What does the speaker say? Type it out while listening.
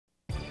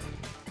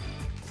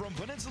from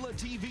Peninsula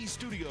TV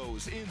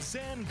Studios in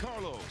San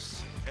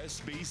Carlos,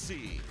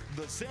 SBC,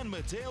 the San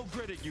Mateo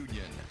Credit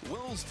Union,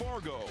 Wells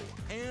Fargo,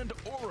 and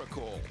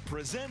Oracle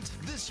present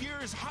this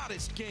year's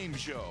hottest game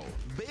show,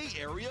 Bay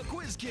Area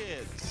Quiz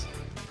Kids.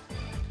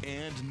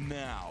 And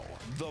now,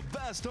 the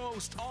best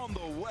host on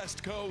the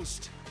West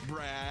Coast,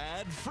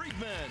 Brad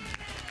Friedman.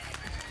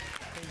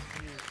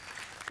 Thank you.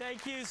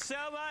 Thank you so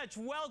much.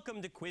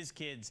 Welcome to Quiz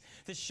Kids,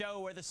 the show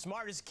where the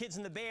smartest kids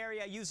in the Bay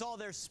Area use all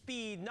their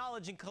speed,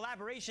 knowledge, and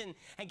collaboration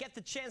and get the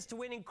chance to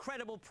win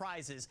incredible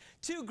prizes.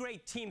 Two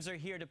great teams are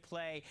here to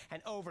play,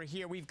 and over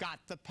here we've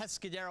got the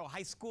Pescadero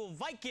High School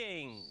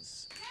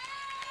Vikings.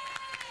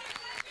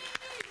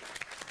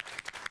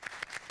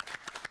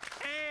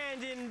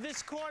 And in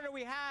this corner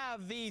we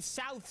have the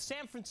South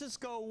San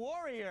Francisco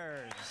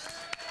Warriors.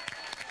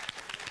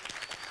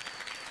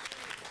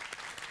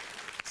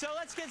 So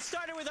let's get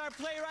started with our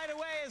play right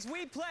away as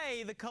we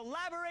play the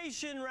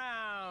collaboration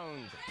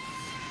round.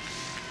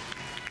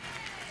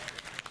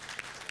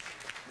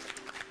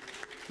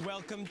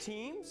 Welcome,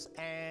 teams.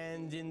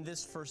 And in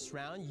this first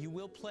round, you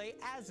will play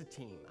as a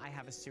team. I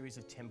have a series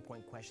of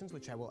 10-point questions,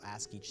 which I will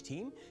ask each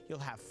team. You'll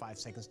have 5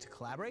 seconds to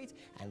collaborate,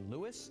 and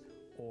Lewis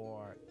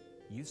or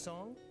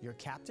Yusong, your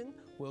captain,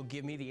 will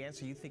give me the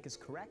answer you think is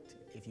correct.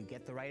 If you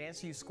get the right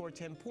answer, you score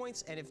 10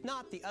 points, and if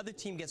not, the other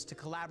team gets to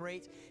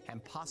collaborate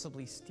and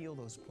possibly steal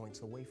those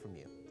points away from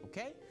you,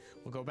 okay?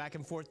 We'll go back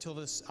and forth till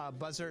this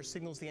buzzer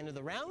signals the end of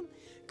the round.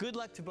 Good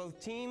luck to both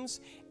teams,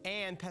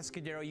 and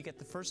Pescadero, you get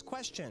the first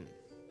question.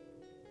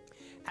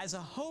 As a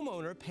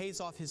homeowner pays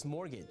off his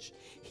mortgage,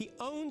 he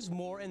owns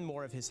more and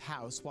more of his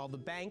house while the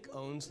bank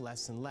owns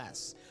less and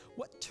less.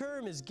 What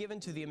term is given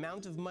to the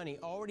amount of money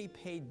already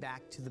paid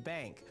back to the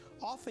bank,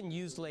 often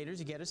used later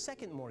to get a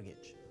second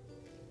mortgage?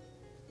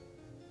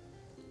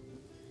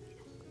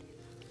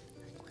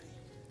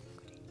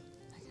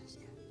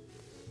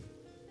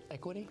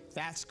 Equity?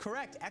 That's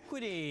correct,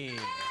 equity.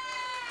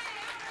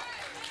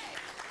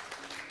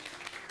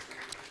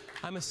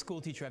 I'm a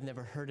school teacher, I've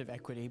never heard of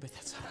equity, but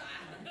that's all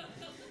right.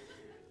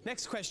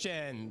 Next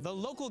question. The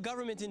local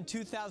government in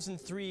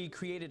 2003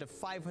 created a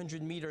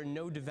 500-meter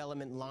no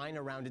development line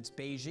around its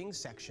Beijing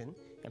section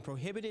and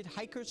prohibited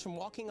hikers from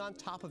walking on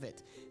top of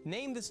it.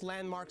 Name this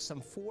landmark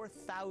some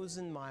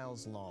 4,000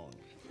 miles long.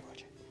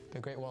 The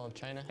Great Wall of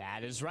China.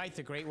 That is right,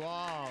 the Great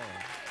Wall.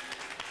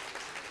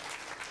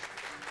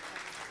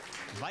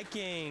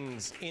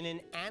 Vikings. In an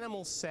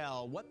animal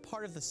cell, what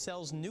part of the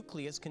cell's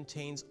nucleus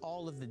contains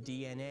all of the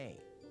DNA?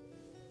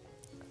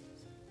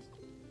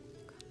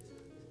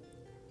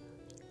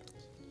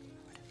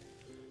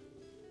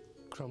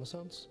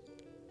 Chromosomes?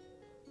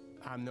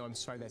 No, I'm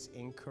sorry, that's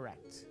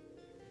incorrect.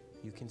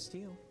 You can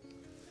steal.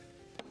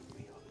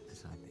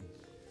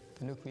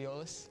 The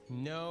nucleolus?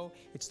 No,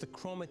 it's the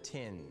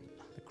chromatin.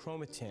 The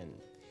chromatin.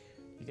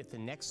 You get the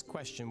next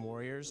question,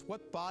 Warriors.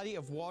 What body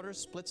of water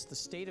splits the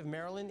state of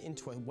Maryland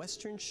into a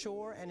western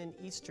shore and an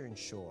eastern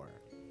shore?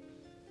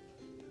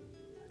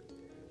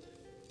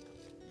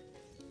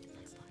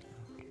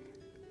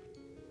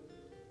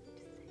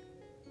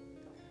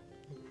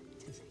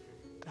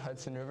 The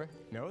Hudson River?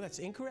 No, that's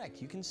incorrect.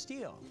 You can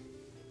steal.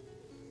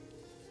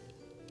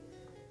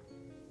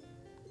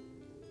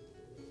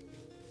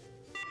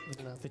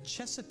 No. The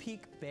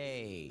Chesapeake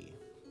Bay.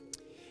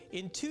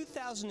 In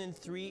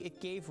 2003,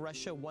 it gave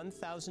Russia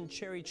 1,000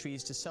 cherry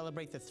trees to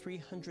celebrate the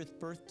 300th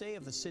birthday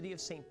of the city of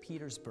St.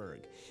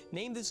 Petersburg.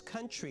 Name this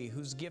country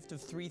whose gift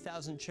of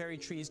 3,000 cherry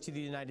trees to the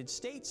United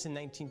States in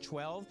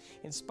 1912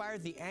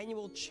 inspired the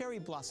annual Cherry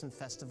Blossom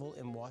Festival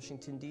in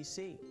Washington,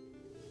 D.C.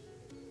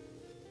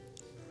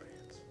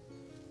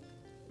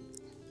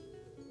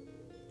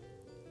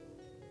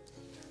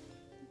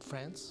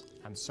 France?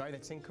 I'm sorry,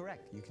 that's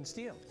incorrect. You can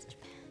steal.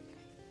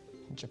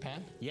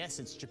 Japan? Yes,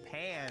 it's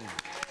Japan.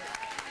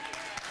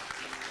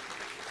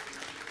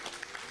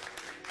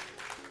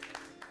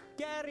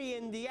 Gary,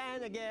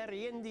 Indiana,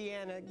 Gary,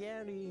 Indiana,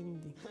 Gary,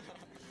 Indiana.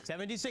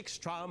 76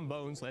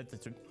 trombones.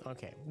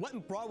 Okay.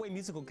 What Broadway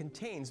musical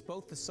contains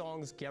both the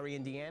songs Gary,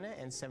 Indiana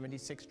and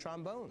 76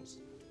 trombones?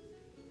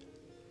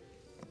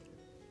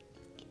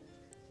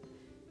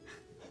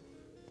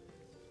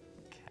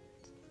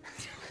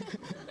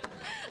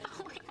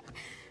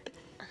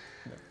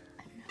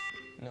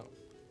 No.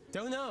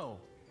 Don't know.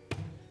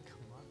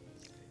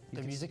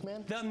 The Music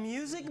Man? The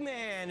Music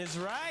Man is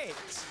right.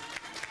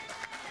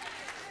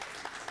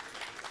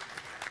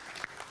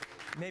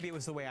 Maybe it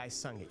was the way I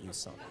sung it, you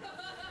sung.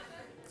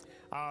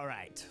 All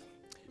right.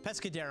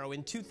 Pescadero,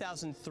 in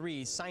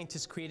 2003,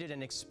 scientists created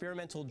an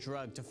experimental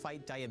drug to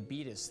fight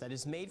diabetes that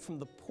is made from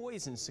the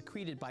poison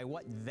secreted by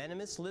what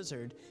venomous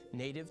lizard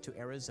native to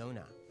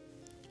Arizona?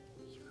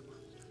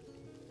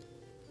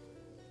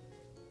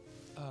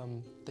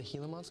 The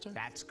Gila monster?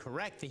 That's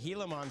correct, the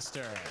Gila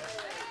monster.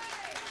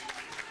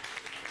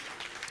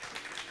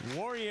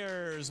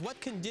 Warriors,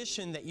 what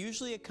condition that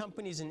usually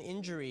accompanies an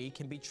injury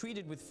can be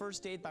treated with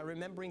first aid by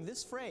remembering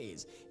this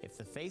phrase? If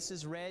the face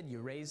is red, you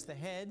raise the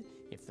head.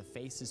 If the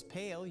face is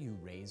pale, you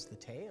raise the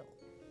tail.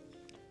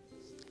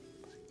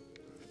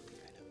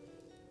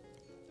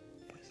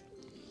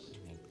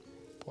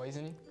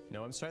 Poisoning?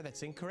 No, I'm sorry,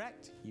 that's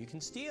incorrect. You can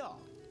steal.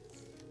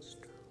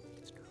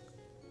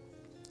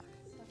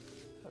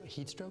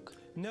 Heat stroke?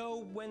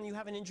 No, when you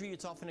have an injury,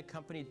 it's often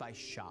accompanied by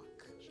shock.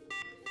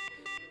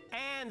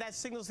 And that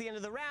signals the end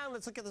of the round.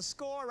 Let's look at the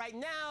score right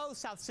now.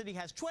 South City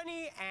has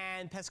 20,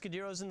 and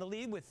Pescadero's in the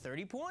lead with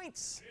 30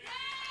 points.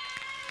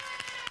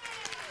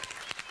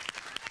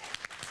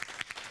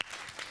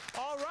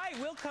 All right,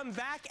 we'll come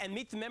back and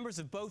meet the members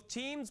of both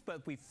teams,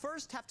 but we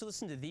first have to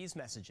listen to these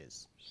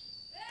messages.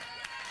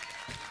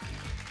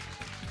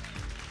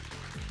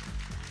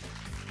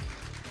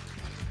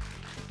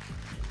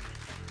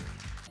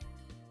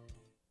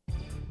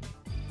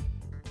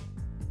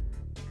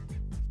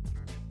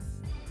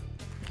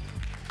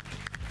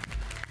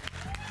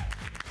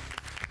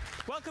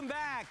 Welcome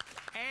back.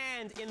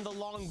 And in the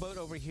long boat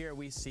over here,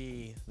 we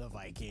see the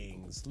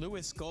Vikings.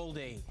 Louis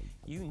Goldie,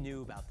 you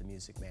knew about the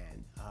Music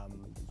Man.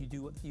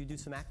 You do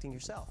some acting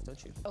yourself,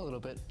 don't you? A little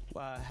bit.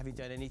 Have you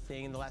done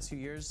anything in the last few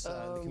years in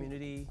the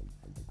community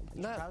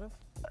that you're proud of?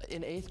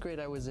 In 8th grade,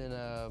 I was in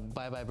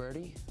Bye Bye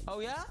Birdie. Oh,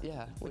 yeah?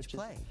 Yeah. Which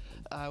play?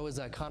 I was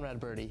Conrad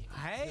Birdie.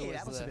 Hey,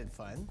 that must have been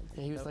fun.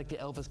 Yeah, he was like the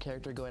Elvis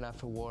character going off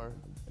to war.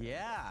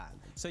 Yeah.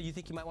 So you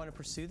think you might want to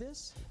pursue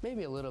this?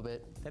 Maybe a little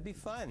bit. That'd be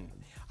fun.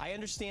 I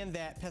understand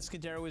that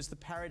Pescadero is the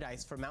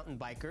paradise for mountain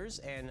bikers,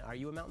 and are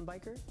you a mountain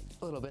biker?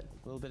 A little bit.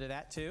 A little bit of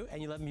that too.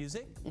 And you love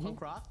music,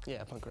 punk rock?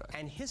 Yeah, punk rock.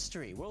 And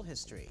history, world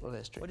history. World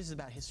history. What is it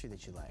about history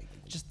that you like?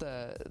 Just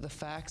the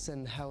facts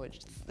and how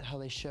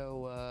they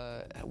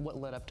show what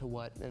led up to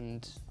what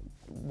and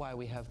why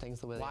we have things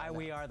the way they are. Why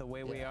we are the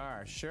way we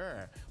are,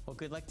 sure. Well,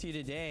 good luck to you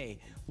today.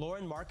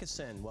 Lauren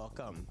Markison,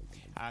 welcome.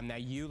 Now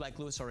you, like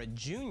Louis, are a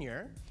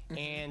junior,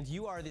 and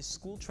you are the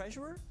school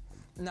treasurer?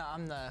 No,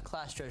 I'm the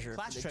class treasurer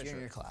for the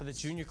junior class. For the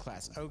junior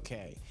class,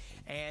 okay.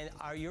 And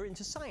you're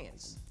into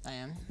science? I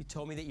am. You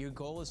told me that your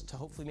goal is to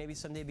hopefully maybe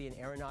someday be an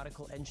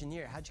aeronautical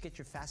engineer. How'd you get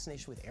your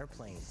fascination with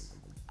airplanes?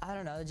 I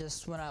don't know,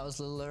 just when I was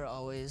littler,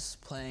 always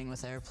playing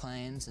with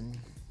airplanes and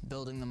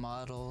building the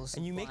models.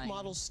 And you flying. make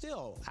models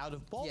still out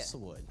of balsa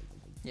wood?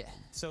 Yeah.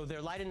 So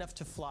they're light enough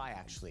to fly,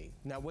 actually.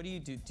 Now, what do you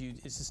do?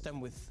 Is this done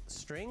with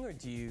string, or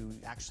do you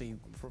actually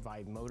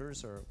provide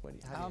motors, or what?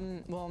 How do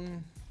you,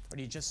 or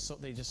do you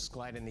they just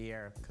glide in the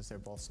air because they're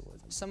balsa wood?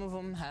 Some of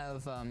them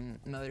have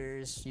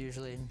motors,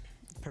 usually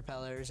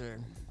propellers, or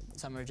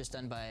some are just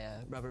done by a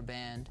rubber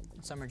band.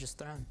 Some are just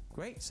thrown.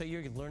 Great. So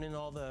you're learning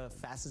all the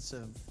facets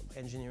of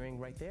engineering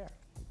right there.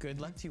 Good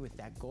luck to you with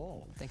that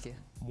goal. Thank you.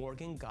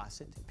 Morgan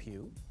Gossett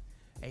Pugh,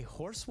 a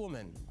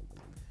horsewoman.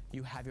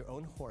 You have your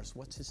own horse.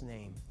 What's his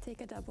name? Take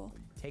a double.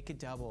 Take a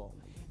double.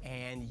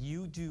 And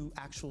you do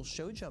actual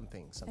show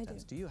jumping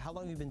sometimes, do you? How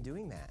long have you been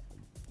doing that?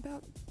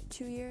 About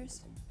 2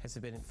 years. Has it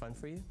been fun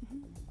for you?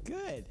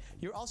 Good.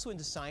 You're also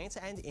into science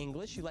and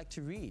English. You like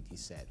to read, you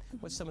said.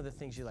 What's some of the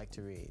things you like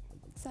to read?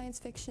 Science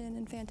fiction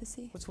and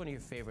fantasy. What's one of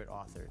your favorite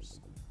authors?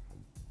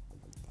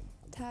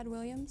 Tad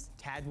Williams.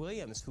 Tad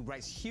Williams, who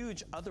writes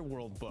huge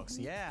otherworld books.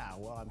 Yeah,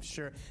 well, I'm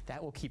sure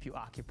that will keep you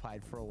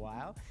occupied for a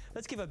while.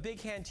 Let's give a big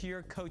hand to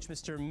your coach,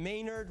 Mr.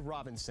 Maynard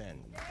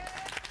Robinson.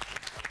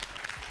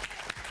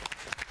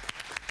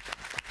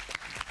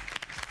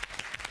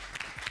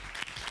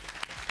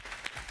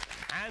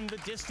 And the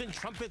distant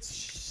trumpets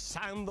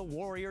sound the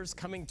Warriors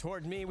coming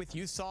toward me with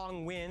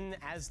Yusong Win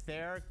as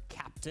their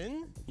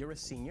captain. You're a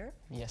senior?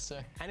 Yes,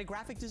 sir. And a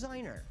graphic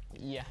designer?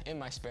 Yeah, in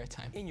my spare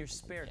time. In your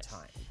spare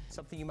time.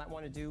 Something you might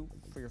want to do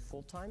for your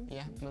full time?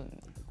 Yeah.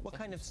 What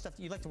kind of stuff?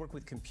 You like to work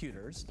with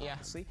computers,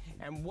 obviously.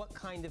 And what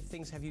kind of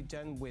things have you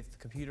done with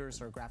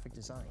computers or graphic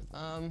design?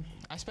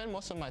 I spend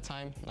most of my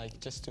time like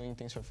just doing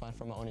things for fun,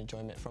 for my own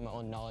enjoyment, for my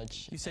own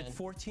knowledge. You said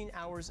 14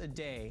 hours a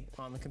day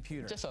on the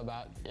computer. Just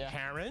about, yeah.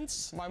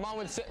 Parents? My mom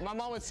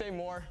would say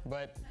more,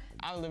 but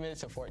I'm limited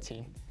to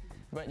 14.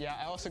 But yeah,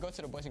 I also go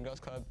to the Boys and Girls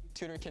Club,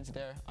 tutor kids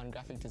there on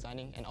graphic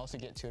designing, and also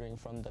get tutoring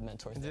from the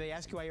mentors. Do they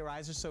ask you why your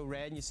eyes are so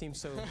red and you seem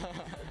so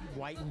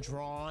white and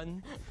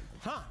drawn?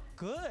 Huh,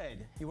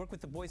 good. You work with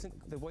the boys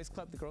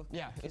club, the girls?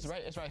 Yeah, it's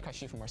right across the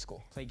street from our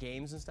school. Play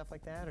games and stuff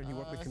like that, or do you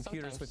work with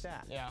computers with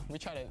that? Yeah, we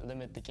try to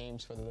limit the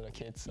games for the little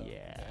kids. So,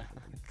 yeah.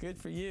 Good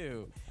for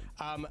you.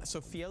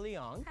 Sophia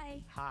Leong.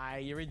 Hi. Hi,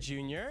 you're a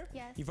junior.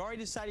 Yes. You've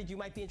already decided you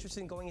might be interested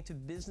in going into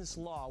business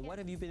law. What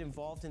have you been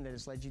involved in that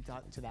has led you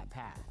to that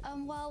path?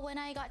 Well, when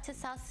I got to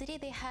South City,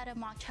 they had a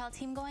mock trial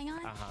team going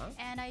on,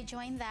 and I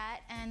joined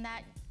that, and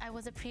I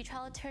was a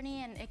pretrial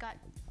attorney, and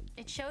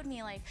it showed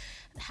me like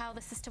how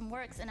the system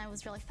works, and I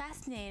was really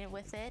fascinated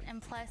with it.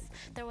 And plus,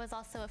 there was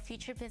also a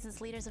Future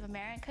Business Leaders of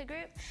America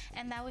group,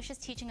 and that was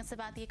just teaching us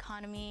about the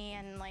economy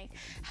and like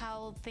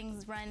how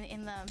things run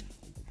in the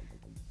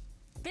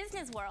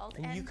business world.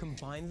 And you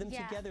combine them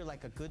together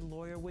like a good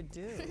lawyer would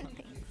do.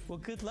 Well,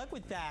 good luck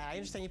with that. I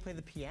understand you play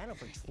the piano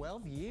for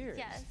 12 years.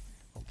 Yes.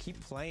 Well,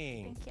 keep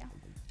playing. Thank you.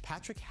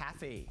 Patrick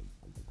Haffey,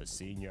 a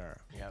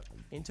senior. Yep.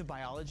 Into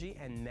biology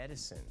and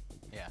medicine.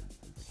 Yeah.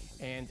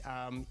 And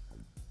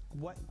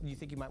What do you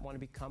think you might want to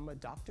become, a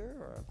doctor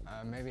or?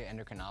 Maybe an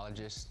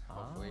endocrinologist,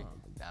 hopefully.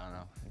 I don't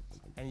know.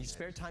 And in your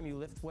spare time, you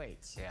lift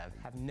weights. Yeah.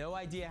 Have no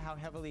idea how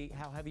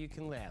heavy you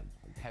can lift.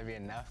 Heavy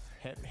enough.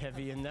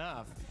 Heavy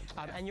enough.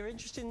 And you're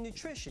interested in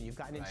nutrition. You've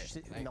gotten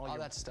interested in all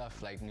that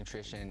stuff, like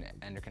nutrition,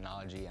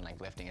 endocrinology, and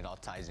like lifting. It all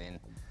ties in,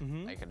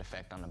 like an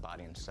effect on the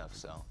body and stuff.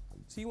 So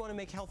you want to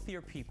make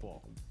healthier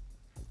people.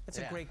 That's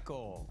a great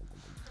goal.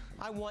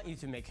 I want you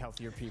to make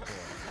healthier people.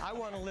 I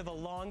want to live a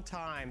long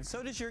time.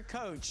 So does your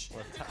coach,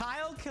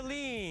 Kyle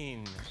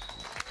Killeen.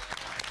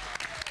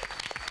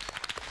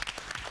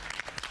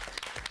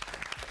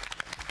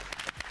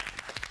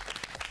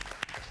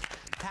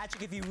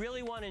 Patrick, if you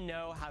really want to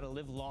know how to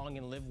live long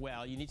and live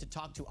well, you need to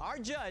talk to our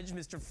judge,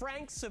 Mr.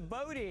 Frank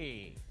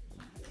Saboti.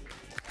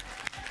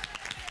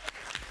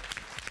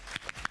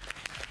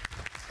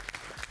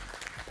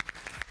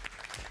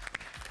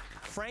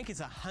 Frank is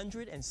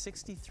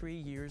 163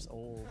 years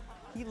old.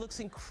 He looks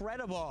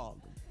incredible.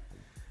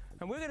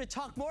 And we're going to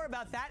talk more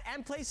about that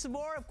and play some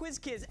more of Quiz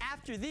Kids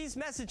after these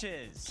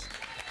messages.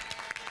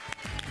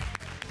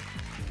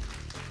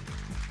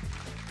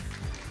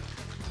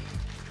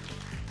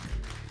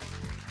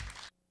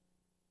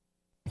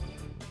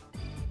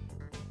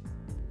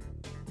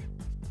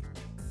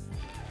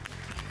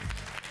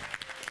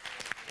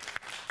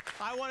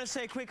 I want to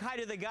say a quick hi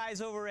to the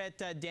guys over at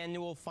Dan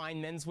Newell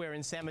Fine Menswear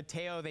in San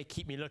Mateo. They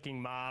keep me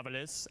looking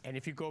marvelous. And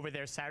if you go over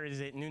there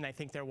Saturdays at noon, I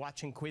think they're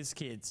watching Quiz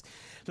Kids.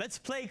 Let's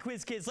play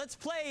Quiz Kids. Let's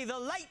play the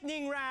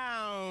lightning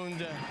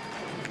round.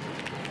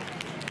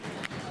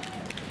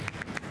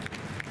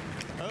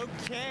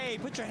 Okay,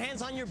 put your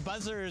hands on your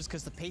buzzers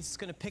because the pace is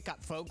going to pick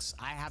up, folks.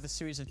 I have a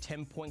series of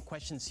 10-point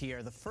questions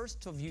here. The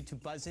first of you to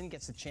buzz in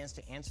gets a chance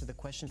to answer the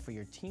question for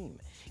your team.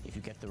 If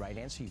you get the right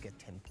answer, you get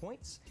 10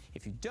 points.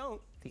 If you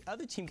don't, the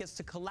other team gets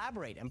to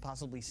collaborate and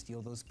possibly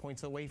steal those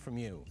points away from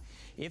you.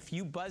 If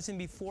you buzz in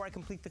before I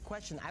complete the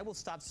question, I will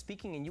stop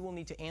speaking and you will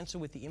need to answer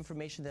with the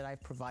information that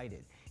I've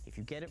provided. If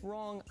you get it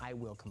wrong, I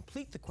will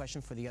complete the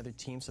question for the other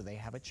team so they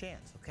have a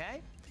chance,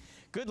 okay?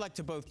 Good luck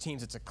to both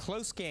teams. It's a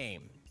close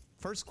game.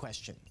 First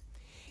question.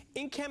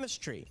 In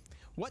chemistry,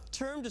 what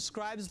term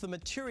describes the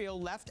material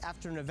left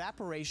after an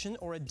evaporation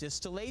or a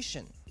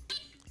distillation?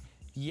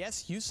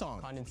 Yes,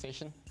 Yusong.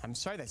 Condensation. I'm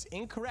sorry, that's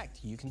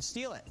incorrect. You can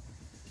steal it.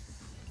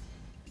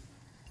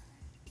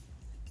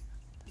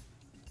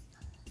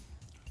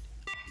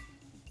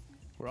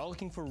 We're all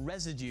looking for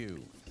residue.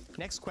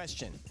 Next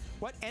question.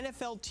 What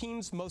NFL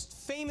team's most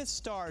famous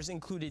stars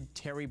included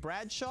Terry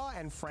Bradshaw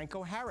and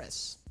Franco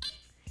Harris?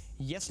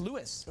 Yes,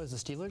 Lewis. Was the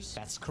Steelers?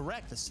 That's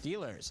correct, the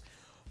Steelers.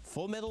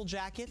 Full Metal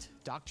Jacket,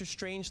 Dr.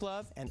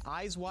 Strangelove, and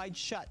Eyes Wide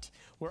Shut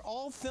were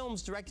all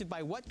films directed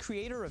by what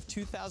creator of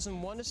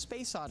 2001: A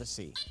Space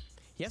Odyssey?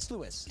 Yes,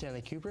 Lewis.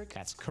 Stanley Kubrick?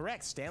 That's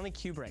correct, Stanley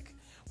Kubrick.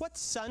 What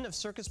son of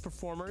circus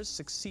performers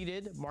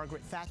succeeded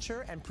Margaret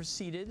Thatcher and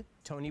preceded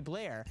Tony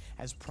Blair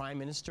as Prime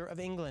Minister of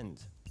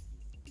England?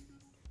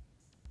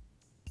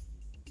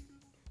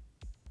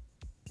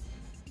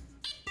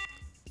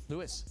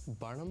 Lewis.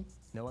 Barnum?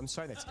 No, I'm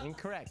sorry, that's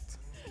incorrect.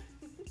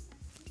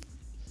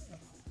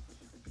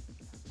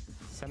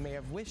 Some may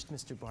have wished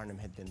Mr. Barnum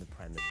had been the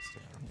Prime Minister.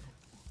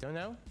 Don't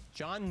know?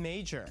 John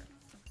Major.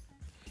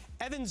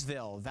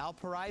 Evansville,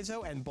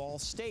 Valparaiso, and Ball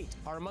State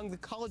are among the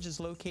colleges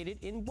located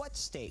in what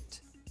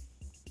state?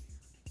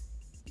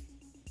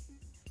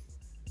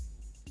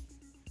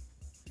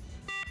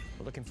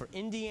 We're looking for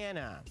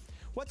Indiana.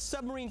 What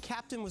submarine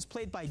captain was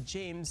played by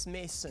James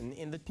Mason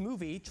in the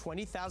movie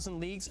 20,000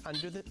 Leagues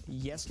Under the...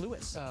 Yes,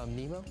 Lewis.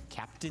 Nemo?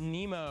 Captain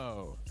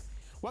Nemo.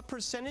 What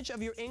percentage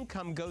of your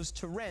income goes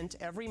to rent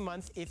every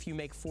month if you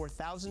make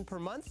 $4,000 per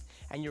month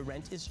and your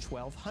rent is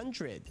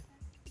 $1,200?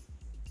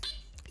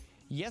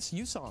 Yes,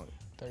 Yusong.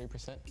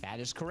 30%. That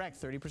is correct,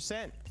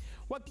 30%.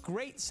 What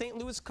great St.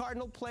 Louis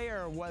Cardinal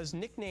player was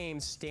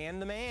nicknamed Stan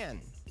the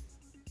Man?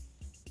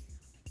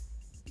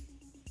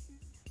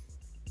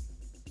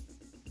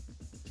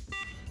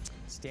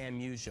 Stan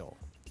Musial.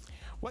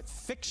 What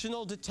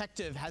fictional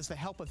detective has the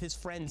help of his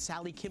friend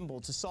Sally Kimball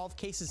to solve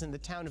cases in the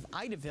town of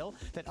Idaville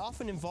that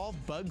often involve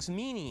Bugs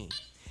Meany?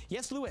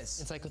 Yes, Lewis.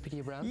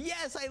 Encyclopedia Brown?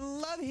 Yes, I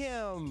love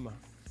him.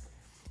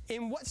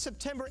 In what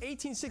September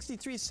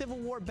 1863 Civil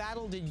War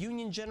battle did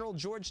Union General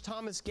George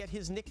Thomas get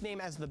his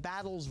nickname as the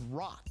battle's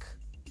Rock?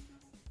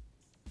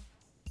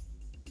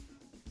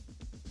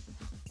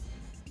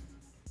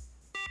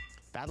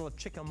 Battle of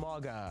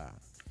Chickamauga.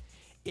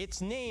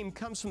 Its name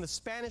comes from the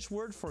Spanish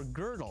word for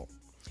girdle.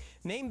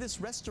 Name this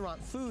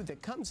restaurant food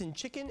that comes in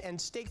chicken and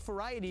steak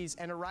varieties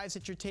and arrives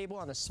at your table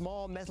on a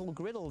small metal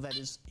griddle that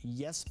is,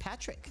 yes,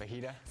 Patrick.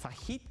 Fajita.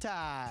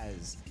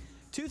 Fajitas.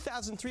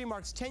 2003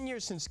 marks 10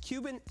 years since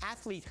Cuban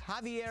athlete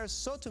Javier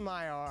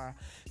Sotomayor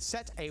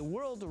set a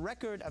world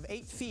record of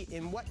 8 feet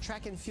in what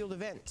track and field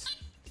event?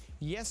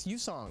 Yes,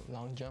 Yusong.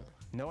 Long jump.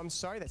 No, I'm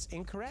sorry, that's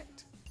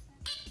incorrect.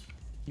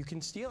 You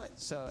can steal it,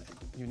 so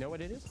you know what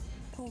it is?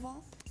 Pole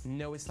vault.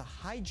 No, it's the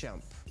high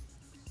jump.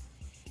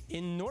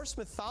 In Norse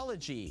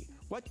mythology,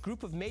 What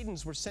group of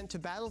maidens were sent to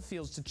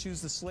battlefields to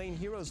choose the slain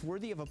heroes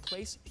worthy of a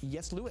place?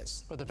 Yes,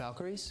 Lewis. Or the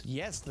Valkyries?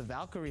 Yes, the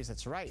Valkyries,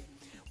 that's right.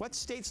 What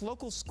state's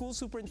local school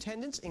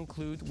superintendents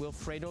include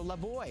Wilfredo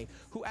Laboy,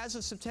 who as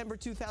of September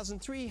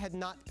 2003 had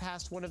not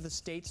passed one of the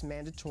state's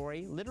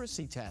mandatory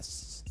literacy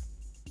tests?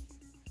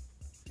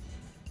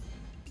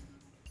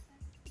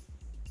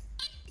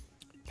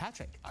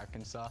 Patrick.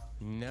 Arkansas.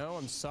 No,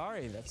 I'm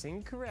sorry, that's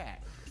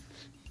incorrect.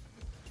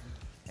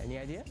 Any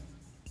idea?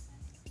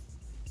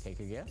 Take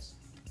a guess.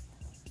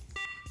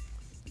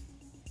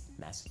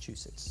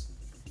 Massachusetts.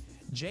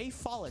 Jay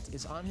Follett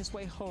is on his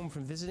way home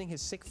from visiting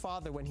his sick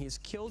father when he is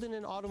killed in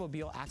an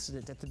automobile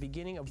accident at the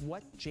beginning of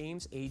what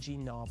James Agee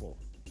novel?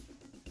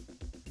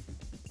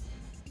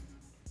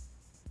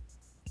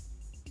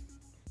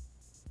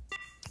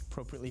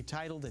 Appropriately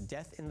titled A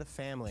Death in the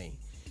Family.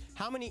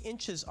 How many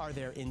inches are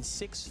there in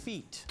 6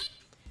 feet?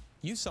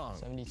 Yusong.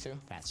 72.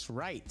 That's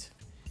right.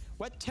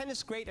 What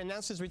tennis great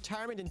announced his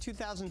retirement in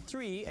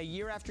 2003, a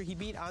year after he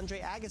beat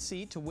Andre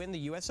Agassi to win the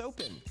U.S.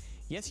 Open?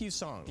 Yes,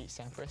 Yusong. Pete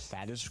Sampras.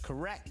 That is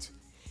correct.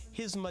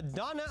 His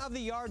Madonna of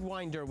the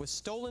Yardwinder was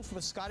stolen from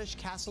a Scottish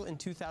castle in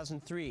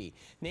 2003.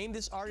 Name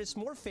this artist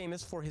more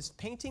famous for his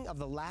painting of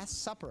the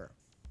Last Supper.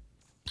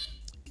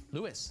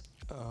 Lewis.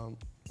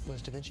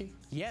 Was Da Vinci?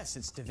 Yes,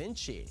 it's Da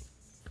Vinci.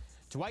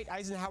 Dwight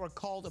Eisenhower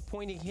called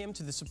appointing him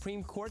to the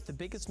Supreme Court the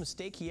biggest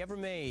mistake he ever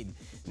made.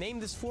 Name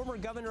this former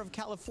governor of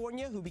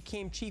California who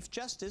became Chief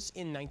Justice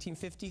in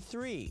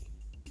 1953.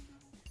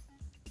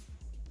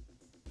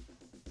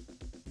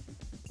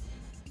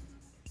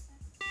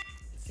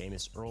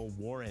 Famous Earl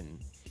Warren.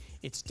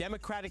 Its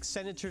Democratic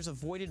senators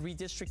avoided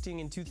redistricting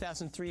in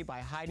 2003 by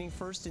hiding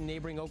first in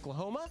neighboring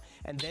Oklahoma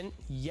and then,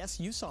 yes,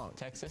 Yusong.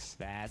 Texas.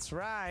 That's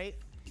right.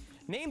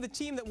 Name the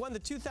team that won the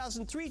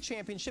 2003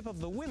 championship of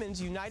the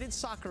Women's United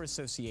Soccer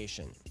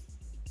Association.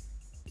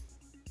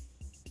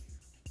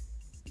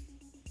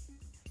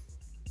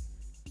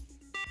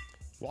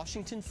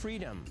 Washington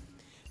Freedom.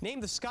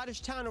 Name the Scottish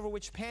town over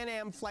which Pan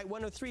Am Flight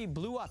 103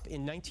 blew up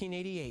in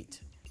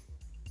 1988.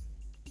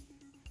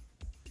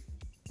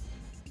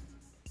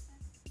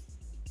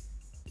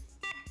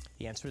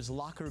 The answer is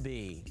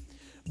Lockerbie.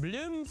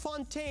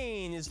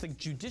 Bloemfontein is the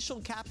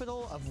judicial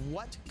capital of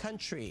what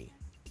country?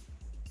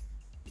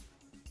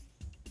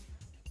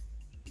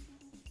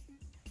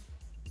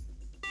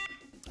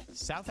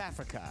 South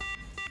Africa.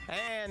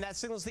 And that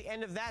signals the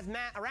end of that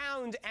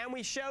round, and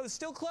we show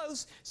still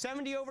close.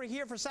 70 over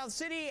here for South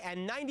City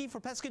and 90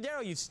 for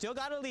Pescadero. You've still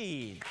got a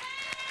lead.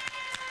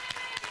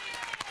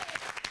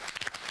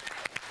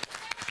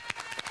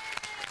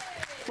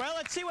 Well,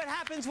 let's see what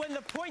happens when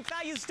the point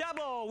values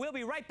double. We'll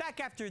be right back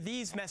after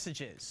these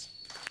messages.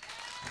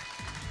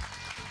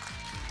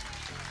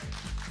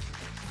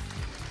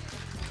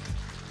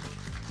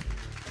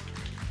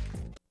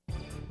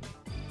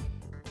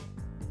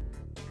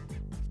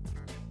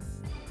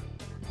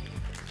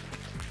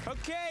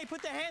 Okay,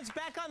 put the hands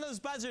back on those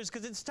buzzers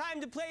because it's time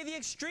to play the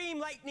Extreme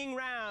Lightning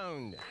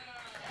Round.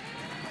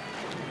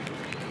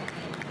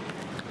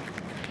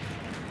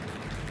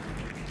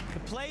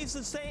 The play's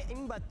the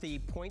same, but the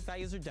point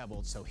values are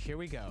doubled, so here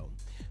we go.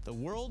 The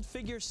World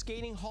Figure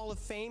Skating Hall of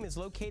Fame is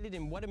located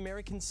in what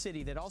American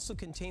city that also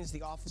contains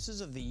the offices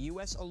of the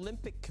U.S.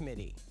 Olympic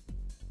Committee?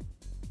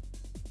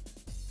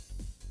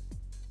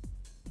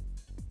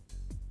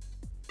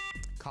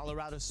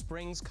 Colorado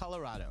Springs,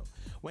 Colorado.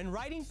 When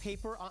writing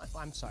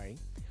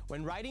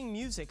when writing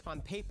music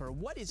on paper,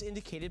 what is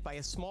indicated by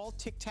a small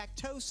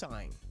tic-tac-toe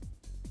sign?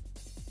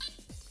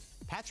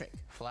 Patrick.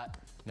 Flat.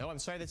 No, I'm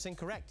sorry, that's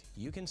incorrect.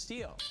 You can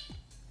steal.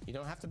 You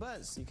don't have to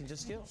buzz, you can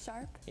just steal.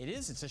 Sharp? It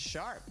is, it's a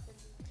sharp.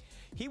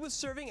 He was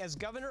serving as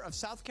governor of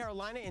South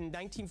Carolina in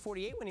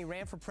 1948 when he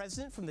ran for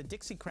president from the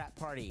Dixiecrat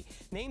Party.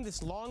 Name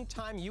this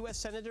longtime U.S.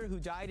 senator who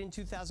died in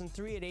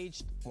 2003 at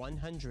age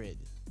 100.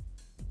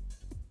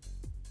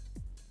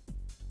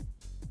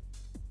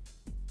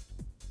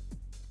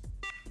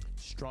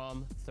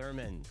 Strom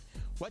Thurmond.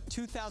 What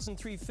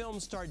 2003 film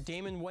starred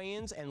Damon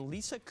Wayans and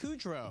Lisa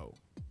Kudrow?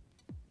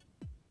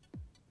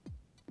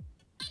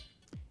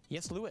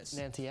 Yes, Lewis.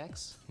 Nancy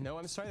X? No,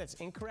 I'm sorry, that's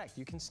incorrect.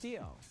 You can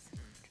steal.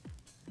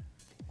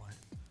 What?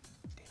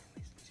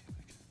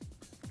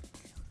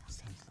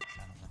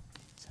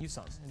 You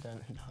saw it.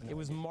 It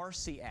was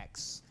Marcy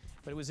X,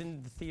 but it was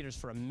in the theaters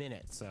for a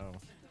minute, so.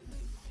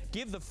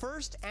 Give the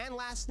first and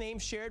last name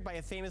shared by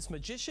a famous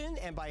magician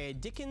and by a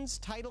Dickens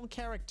title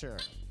character.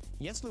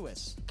 Yes,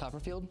 Lewis.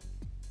 Copperfield?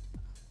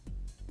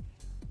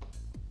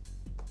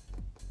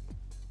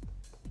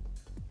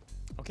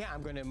 Okay,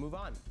 I'm going to move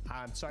on.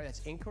 I'm sorry, that's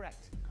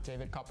incorrect.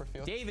 David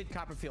Copperfield. David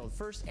Copperfield,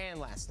 first and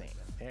last name.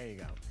 There you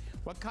go.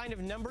 What kind of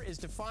number is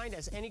defined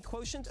as any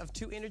quotient of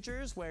two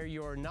integers where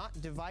you're not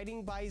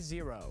dividing by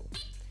 0?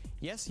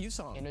 Yes,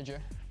 Yusong.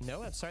 Integer.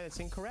 No, I'm sorry, that's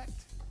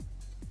incorrect.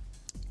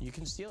 You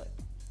can steal it.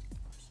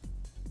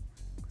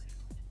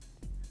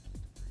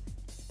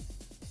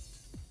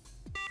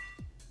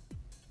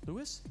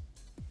 Lewis?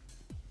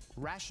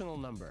 Rational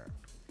number.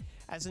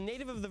 As a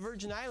native of the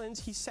Virgin Islands,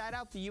 he sat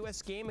out the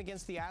U.S. game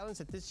against the islands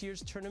at this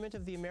year's Tournament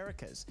of the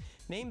Americas.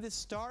 Name the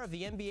star of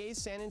the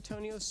NBA's San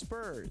Antonio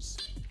Spurs.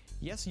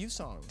 Yes,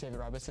 Yusong. David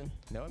Robinson.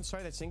 No, I'm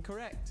sorry, that's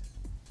incorrect.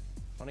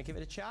 Want to give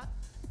it a shot?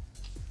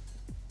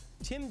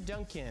 Tim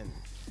Duncan.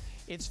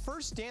 Its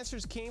first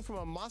dancers came from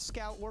a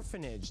Moscow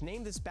orphanage.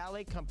 Name this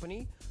ballet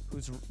company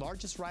whose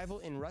largest rival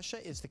in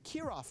Russia is the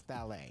Kirov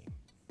Ballet.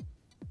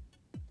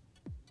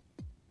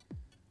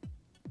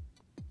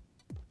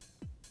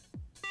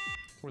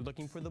 We're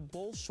looking for the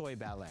Bolshoi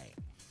Ballet.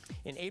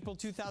 In April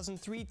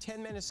 2003,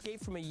 10 men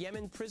escaped from a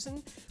Yemen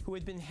prison who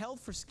had been held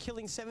for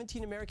killing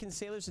 17 American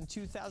sailors in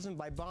 2000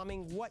 by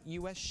bombing what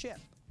U.S. ship?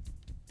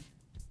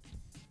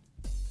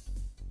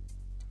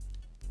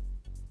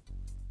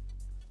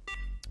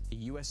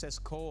 The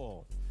USS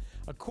Cole.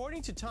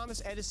 According to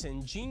Thomas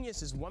Edison,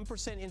 genius is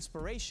 1%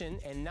 inspiration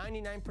and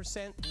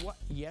 99% what?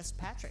 Yes,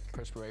 Patrick.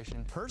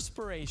 Perspiration.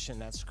 Perspiration,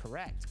 that's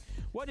correct.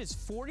 What is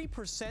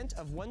 40%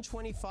 of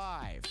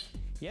 125?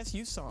 Yes,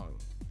 Yusong.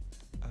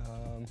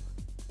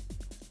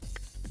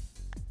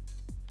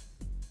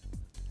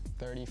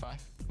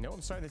 35. No,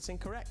 I'm sorry, that's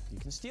incorrect. You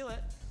can steal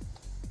it.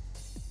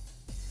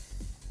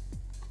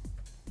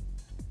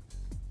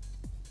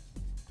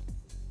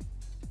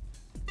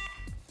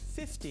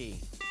 $50.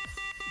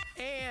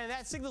 And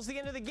that signals the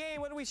end of the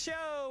game. What do we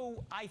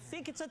show? I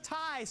think it's a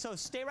tie, so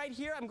stay right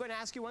here. I'm going to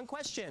ask you one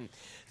question.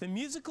 The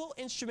musical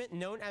instrument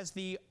known as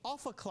the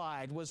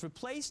ophicleide was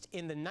replaced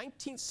in the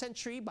 19th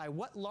century by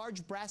what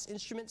large brass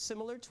instrument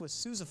similar to a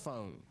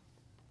sousaphone?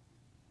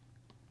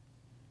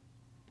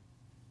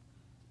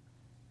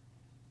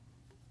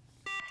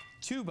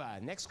 Tuba.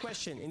 Next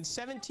question. In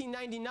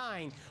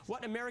 1799,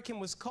 what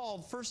American was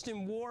called first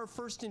in war,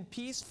 first in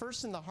peace,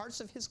 first in the hearts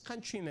of his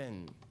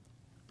countrymen?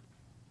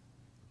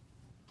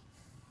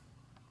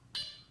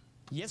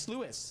 Yes,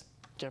 Lewis.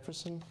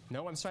 Jefferson.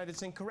 No, I'm sorry,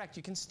 that's incorrect.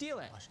 You can steal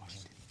it.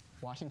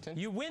 Washington.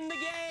 You win the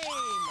game.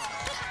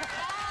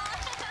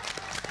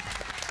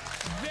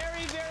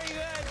 Very, very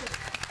good.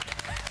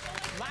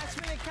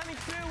 Last minute coming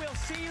through. We'll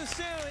see you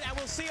soon, and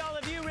we'll see all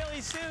of you really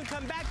soon.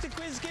 Come back to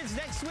Quiz Kids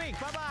next week.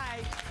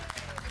 Bye-bye.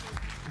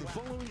 The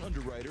following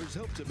underwriters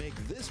help to make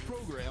this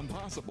program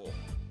possible.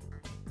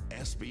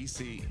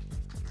 SBC,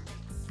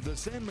 the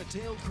San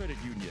Mateo Credit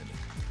Union,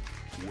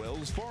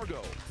 Wells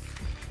Fargo,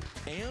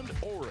 and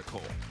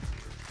Oracle.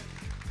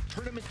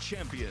 Tournament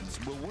champions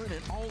will win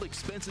an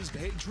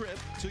all-expenses-paid trip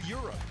to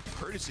Europe,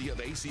 courtesy of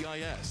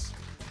ACIS.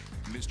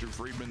 Mr.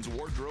 Friedman's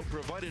wardrobe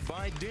provided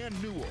by Dan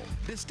Newell,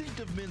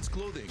 distinctive men's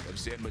clothing of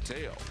San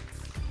Mateo.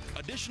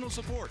 Additional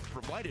support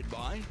provided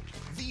by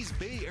these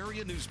Bay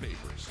Area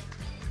newspapers.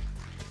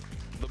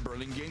 The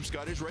Burlingame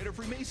Scottish Rite of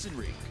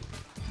Freemasonry,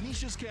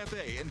 Nisha's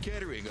Cafe and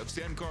Catering of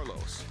San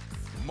Carlos,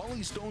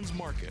 Molly Stone's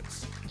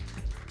Markets,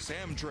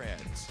 Sam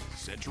Trans,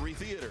 Century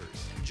Theaters,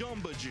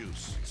 Jamba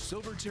Juice,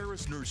 Silver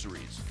Terrace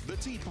Nurseries, The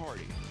Tea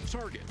Party,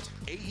 Target,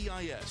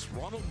 AEIS,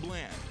 Ronald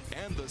Bland,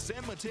 and the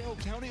San Mateo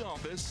County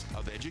Office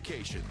of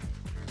Education.